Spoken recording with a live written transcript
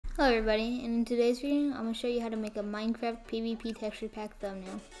Hello everybody, and in today's video, I'm going to show you how to make a Minecraft PvP texture pack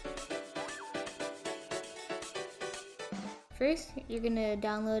thumbnail. First, you're going to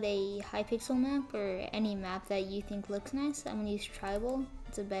download a Hypixel map or any map that you think looks nice. I'm going to use Tribal,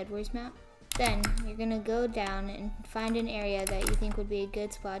 it's a Bed Wars map. Then, you're going to go down and find an area that you think would be a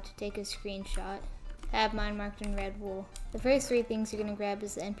good spot to take a screenshot. I have mine marked in red wool. The first three things you're going to grab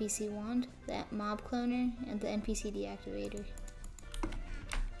is the NPC wand, the mob cloner, and the NPC deactivator.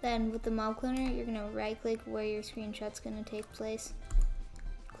 Then with the mob cloner, you're going to right click where your screenshot's going to take place.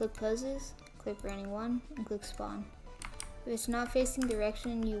 Click poses, click running one, and click spawn. If it's not facing the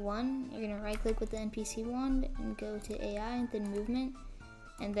direction you want, you're going to right click with the NPC wand and go to AI, then movement,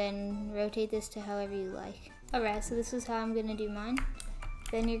 and then rotate this to however you like. Alright, so this is how I'm going to do mine.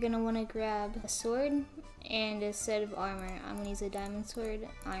 Then you're going to want to grab a sword and a set of armor. I'm going to use a diamond sword,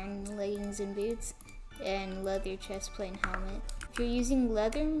 iron leggings and boots, and leather chestplate and helmet. If you're using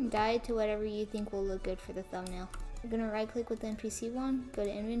leather, dye it to whatever you think will look good for the thumbnail. You're going to right click with the NPC wand, go to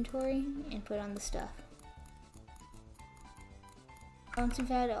inventory, and put on the stuff. Once you've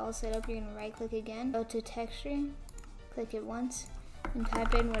had it all set up, you're going to right click again, go to texture, click it once, and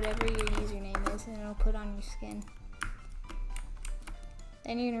type in whatever your username is, and it'll put on your skin.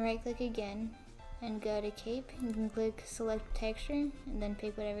 Then you're going to right click again, and go to cape. You can click select texture, and then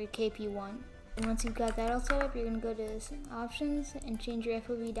pick whatever cape you want. And once you've got that all set up, you're going to go to options and change your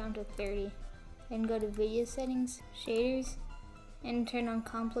FOV down to 30. Then go to video settings, shaders, and turn on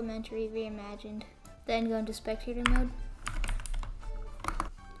complementary reimagined. Then go into spectator mode.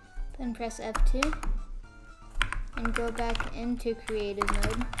 Then press F2 and go back into creative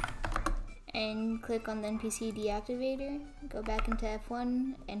mode and click on the NPC deactivator. Go back into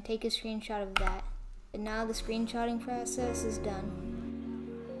F1 and take a screenshot of that. And now the screenshotting process is done.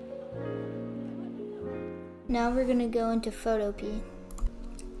 Now we're going to go into Photopea.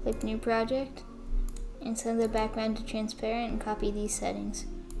 Click new project and set the background to transparent and copy these settings.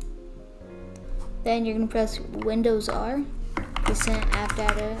 Then you're going to press Windows R, %app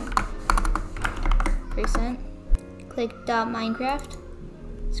data, click .minecraft,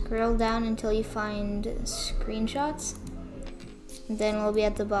 scroll down until you find screenshots, and then we'll be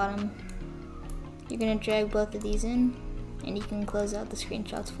at the bottom. You're going to drag both of these in, and you can close out the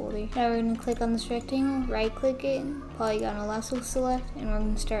screenshots folder. Now we're going to click on this rectangle, right click it, polygon and lasso select, and we're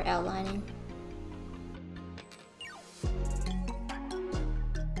going to start outlining.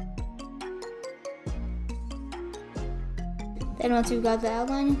 Then once you've got the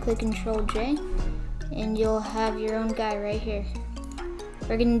outline, click Ctrl J, and you'll have your own guy right here.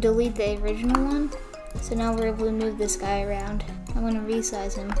 We're going to delete the original one, so now we're able to move this guy around. I'm going to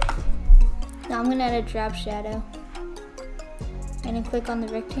resize him. Now I'm going to add a drop shadow. You're going to click on the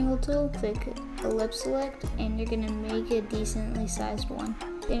rectangle tool, click ellipse select, and you're going to make a decently sized one.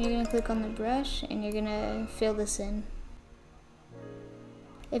 Then you're going to click on the brush and you're going to fill this in.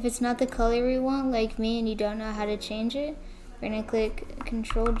 If it's not the color we want, like me, and you don't know how to change it, we're going to click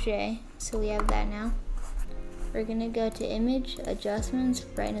Ctrl J, so we have that now. We're going to go to image, adjustments,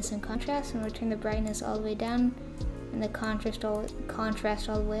 brightness and contrast, and we'll turn the brightness all the way down and the contrast all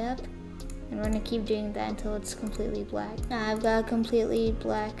the way up. And we're going to keep doing that until it's completely black. Now I've got a completely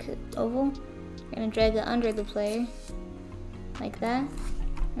black oval. We're going to drag it under the player, like that.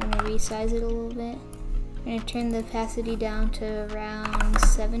 I'm going to resize it a little bit. We're going to turn the opacity down to around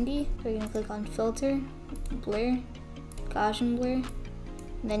 70. We're going to click on filter, blur, Gaussian blur.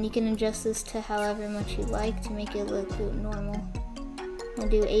 And then you can adjust this to however much you like to make it look normal. I'll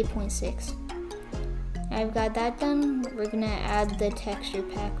do 8.6. I've got that done. We're going to add the texture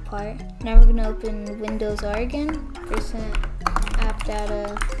pack part. Now we're going to open Windows R again, %app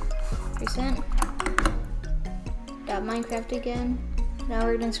data, .minecraft again. Now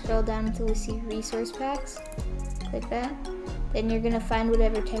we're going to scroll down until we see resource packs. Click that. Then you're going to find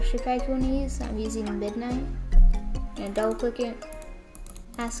whatever texture pack you want to use. I'm using Midnight. I'm going to double click it.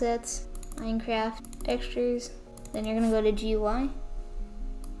 Assets, Minecraft, textures. Then you're going to go to GUI.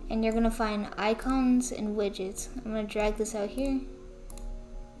 And you're going to find icons and widgets. I'm going to drag this out here.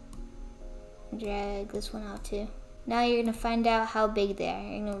 Drag this one out too. Now you're going to find out how big they are.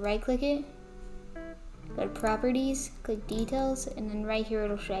 You're going to right click it, go to properties, click details, and then right here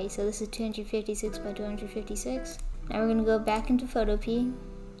it'll show you. So this is 256 by 256. Now we're going to go back into Photopea,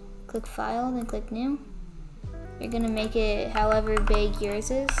 click file, then click new. You're going to make it however big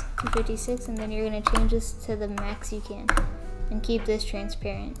yours is, 256, and then you're going to change this to the max you can. And keep this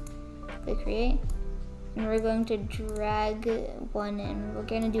transparent. Click create, and we're going to drag one in. We're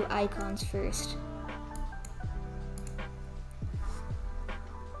going to do icons first.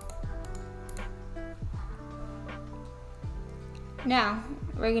 Now,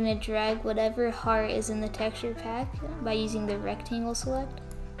 we're gonna drag whatever heart is in the texture pack by using the rectangle select.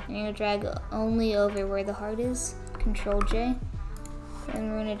 And you're gonna drag only over where the heart is, Control J.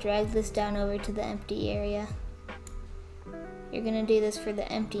 And we're gonna drag this down over to the empty area. You're gonna do this for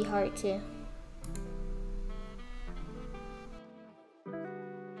the empty heart too.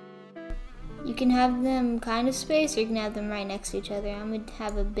 You can have them kind of spaced, or you can have them right next to each other. I'm gonna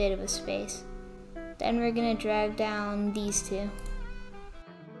have a bit of a space. Then we're gonna drag down these two.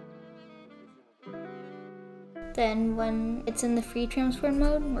 Then when it's in the free transform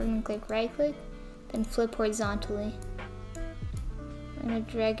mode, we're gonna click right click, then flip horizontally. We're gonna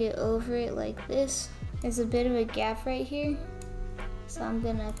drag it over it like this. There's a bit of a gap right here, so I'm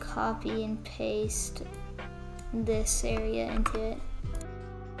gonna copy and paste this area into it.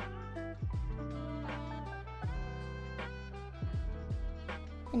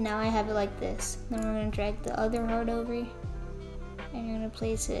 And now I have it like this. Then we're gonna drag the other heart over, and you're gonna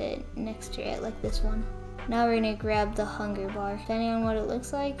place it next to it like this one. Now we're gonna grab the hunger bar. Depending on what it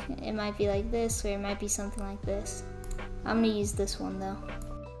looks like, it might be like this, or it might be something like this. I'm gonna use this one though.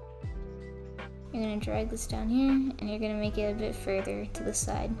 You're gonna drag this down here, and you're gonna make it a bit further to the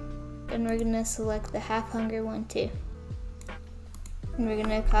side. Then we're gonna select the half hunger one too. And we're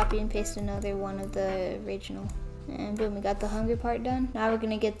gonna copy and paste another one of the original. And boom, we got the hunger part done. Now we're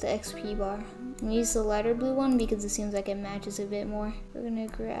gonna get the XP bar. I'm gonna use the lighter blue one because it seems like it matches a bit more. We're gonna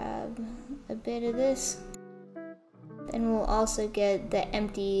grab a bit of this. Then we'll also get the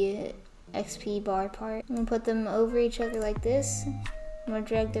empty XP bar part. I'm gonna put them over each other like this. I'm gonna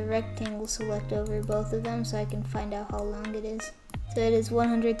drag the rectangle select over both of them so I can find out how long it is. So it is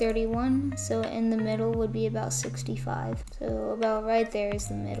 131, so in the middle would be about 65. So about right there is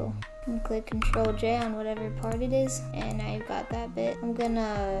the middle. And click Control J on whatever part it is, and I've got that bit. I'm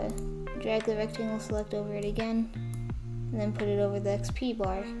gonna drag the rectangle select over it again, and then put it over the XP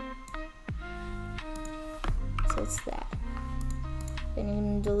bar. So it's that. Then you're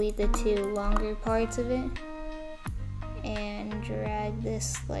gonna delete the two longer parts of it, and drag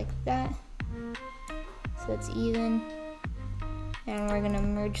this like that, so it's even. And we're gonna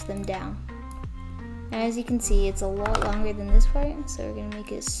merge them down. Now as you can see, it's a lot longer than this part, so we're gonna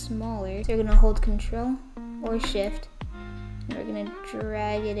make it smaller. So we're gonna hold Control or Shift, and we're gonna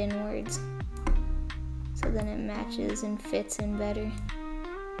drag it inwards, so then it matches and fits in better.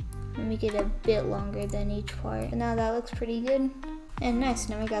 And make it a bit longer than each part. But now that looks pretty good. And nice,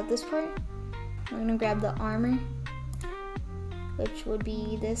 now we got this part. We're gonna grab the armor, which would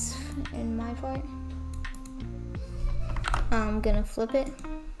be this in my part. I'm gonna flip it,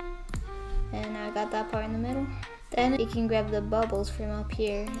 and I got that part in the middle. Then you can grab the bubbles from up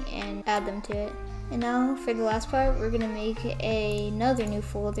here and add them to it. And now for the last part, we're gonna make another new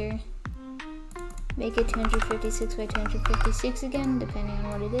folder. Make it 256 by 256 again, depending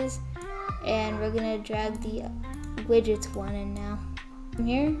on what it is. And we're gonna drag the widgets one in now. From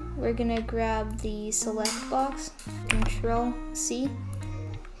here, we're gonna grab the select box, Control C,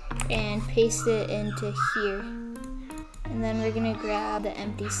 and paste it into here. And then we're gonna grab the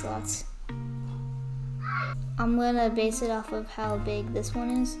empty slots. I'm gonna base it off of how big this one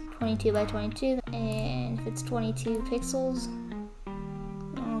is, 22 by 22, and if it's 22 pixels,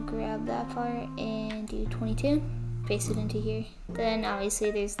 I'll grab that part and do 22, paste it into here. Then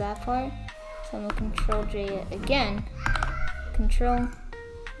obviously there's that part, so I'm gonna Control J it again, Control,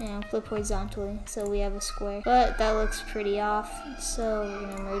 and flip horizontally, so we have a square. But that looks pretty off, so we're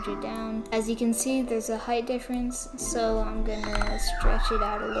gonna merge it down. As you can see, there's a height difference, so I'm gonna stretch it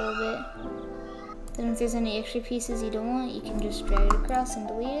out a little bit. Then if there's any extra pieces you don't want, you can just drag it across and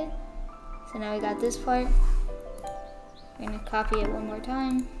delete it. So now we got this part. We're gonna copy it one more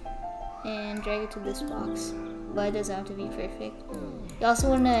time and drag it to this box, but it doesn't have to be perfect. You also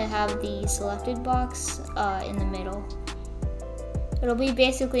wanna have the selected box in the middle. It'll be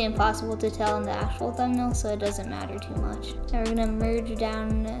basically impossible to tell in the actual thumbnail, so it doesn't matter too much. Now we're gonna merge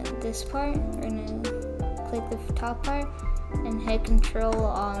down this part. We're gonna click the top part and hit Control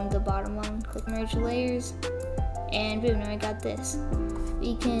on the bottom one. Click Merge Layers, and boom, now we got this.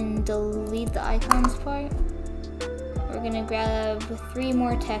 We can delete the icons part. We're gonna grab 3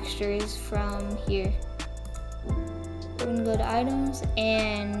 more textures from here. We're gonna go to items,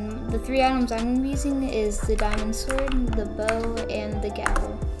 and the 3 items I'm gonna be using is the diamond sword, the bow, and the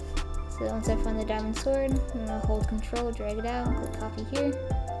gavel. So once I find the diamond sword, I'm gonna hold Control, drag it out, click copy here.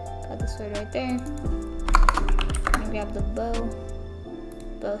 Got the sword right there. I'm gonna grab the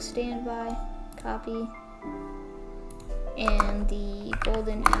bow standby, copy, and the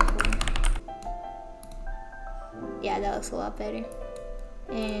golden apple. Yeah, that looks a lot better.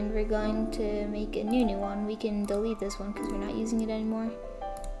 And we're going to make a new one. We can delete this one because we're not using it anymore.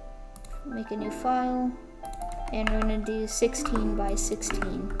 make a new file, and we're gonna do 16 by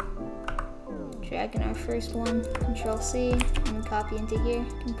 16. Drag in our first one, Control C, and copy into here.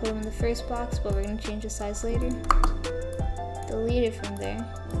 You can put them in the first box, but we're gonna change the size later. Delete it from there,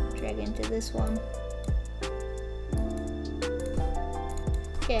 drag it into this one.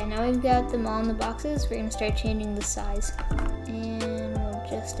 Okay, now we've got them all in the boxes. We're gonna start changing the size. And we'll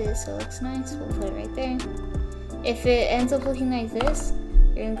adjust it so it looks nice. We'll put it right there. If it ends up looking like this,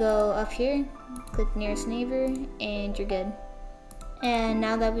 you're gonna go up here, click nearest neighbor, and you're good. And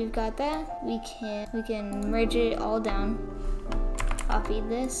now that we've got that, we can merge it all down. Copy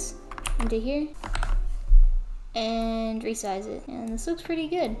this into here and resize it. And this looks pretty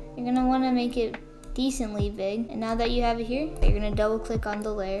good. You're gonna wanna make it decently big. And now that you have it here, you're gonna double click on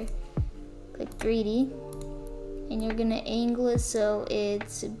the layer, click 3D, and you're gonna angle it so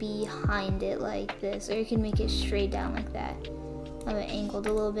it's behind it like this, or you can make it straight down like that. Have it angled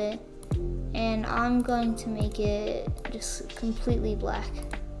a little bit. And I'm going to make it just completely black.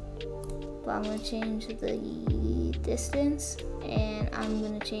 But I'm gonna change the distance, and I'm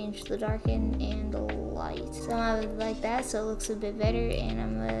gonna change the darken and the light. So I have it like that so it looks a bit better, and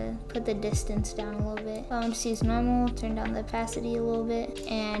I'm gonna put the distance down a little bit. I'm just use normal, turn down the opacity a little bit,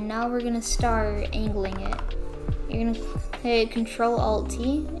 and now we're gonna start angling it. You're gonna hit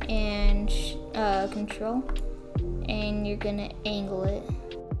Control-Alt-T and Control, and you're gonna angle it.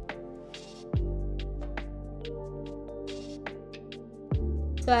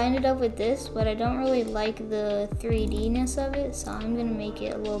 So I ended up with this, but I don't really like the 3D-ness of it, so I'm gonna make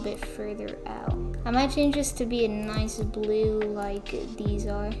it a little bit further out. I might change this to be a nice blue like these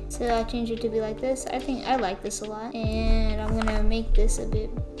are. So I changed it to be like this. I think I like this a lot. And I'm gonna make this a bit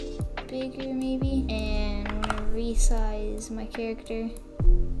bigger maybe. And I'm gonna resize my character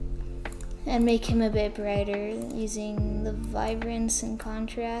and make him a bit brighter using the vibrance and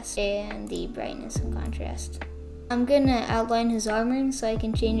contrast and the brightness and contrast. I'm gonna outline his armor so I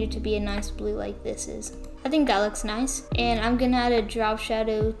can change it to be a nice blue like this is. I think that looks nice. And I'm gonna add a drop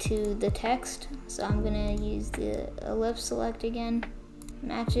shadow to the text. So I'm gonna use the ellipse select again,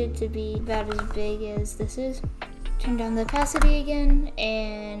 match it to be about as big as this is. Turn down the opacity again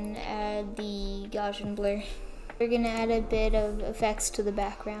and add the Gaussian blur. We're gonna add a bit of effects to the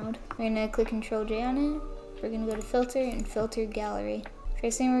background. We're gonna click Control J on it. We're gonna go to Filter and Filter Gallery.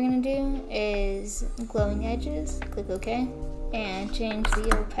 First thing we're gonna do is glowing edges, click OK, and change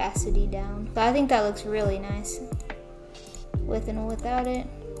the opacity down. So I think that looks really nice, with and without it.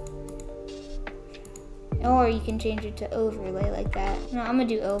 Or you can change it to overlay like that. No, I'm gonna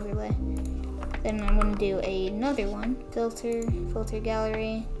do overlay. Then I'm gonna do another one, filter, filter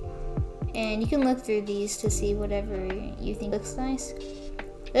gallery, and you can look through these to see whatever you think looks nice.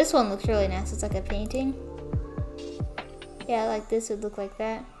 This one looks really nice, it's like a painting. Yeah, like this would look like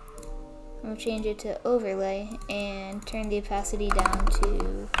that. I'm gonna change it to overlay and turn the opacity down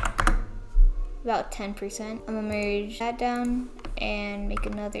to about 10%. I'm gonna merge that down and make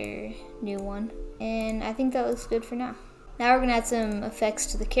another new one. And I think that looks good for now. Now we're gonna add some effects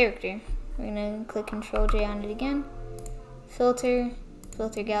to the character. We're gonna click Control J on it again, filter,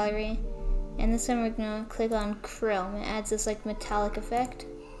 filter gallery, and this time we're gonna click on chrome. It adds this like metallic effect.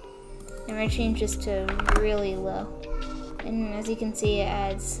 And we're gonna change this to really low. And as you can see, it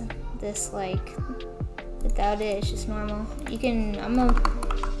adds this like, without it, it's just normal. You can, I'm gonna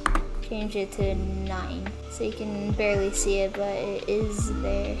change it to 9, so you can barely see it, but it is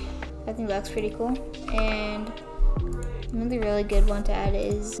there. I think that's pretty cool. And another really good one to add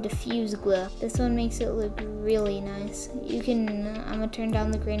is diffuse glow. This one makes it look really nice. You can, I'm gonna turn down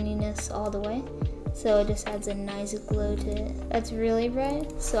the graininess all the way, so it just adds a nice glow to it. That's really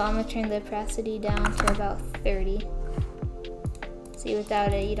bright, so I'm gonna turn the opacity down to about 30. See,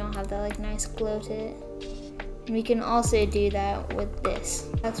 without it, you don't have that like nice glow to it. And we can also do that with this.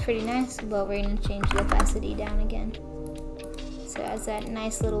 That's pretty nice, but we're gonna change the opacity down again. So it adds that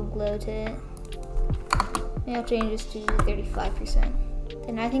nice little glow to it. Maybe I'll change this to 35%.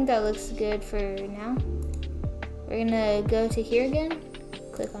 And I think that looks good for now. We're gonna go to here again,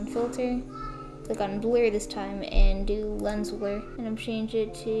 click on filter, click on blur this time, and do lens blur. And I'm change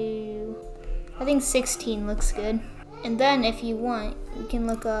it to, I think 16 looks good. And then if you want, you can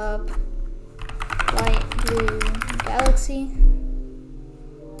look up light blue galaxy.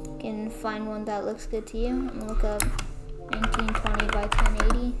 You can find one that looks good to you. I'm gonna look up 1920 by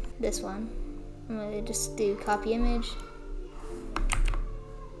 1080, this one. I'm gonna just do copy image,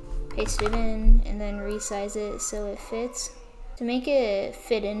 paste it in, and then resize it so it fits. To make it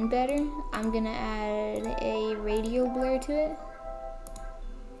fit in better, I'm gonna add a radial blur to it.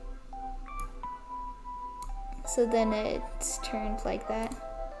 So then it's turned like that.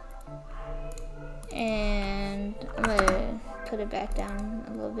 And I'm gonna put it back down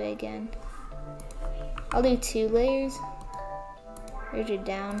a little bit again. I'll do 2 layers. Ridge it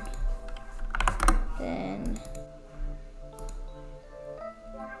down. Then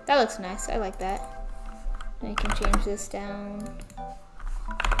that looks nice. I like that. Then we can change this down.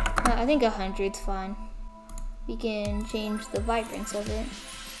 I think 100's fine. We can change the vibrance of it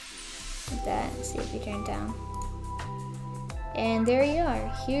like that. See if we turn it down. And there you are.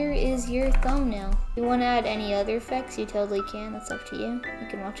 Here is your thumbnail. If you want to add any other effects, you totally can. That's up to you. You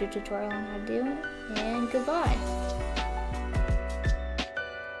can watch a tutorial on how to do it. And goodbye.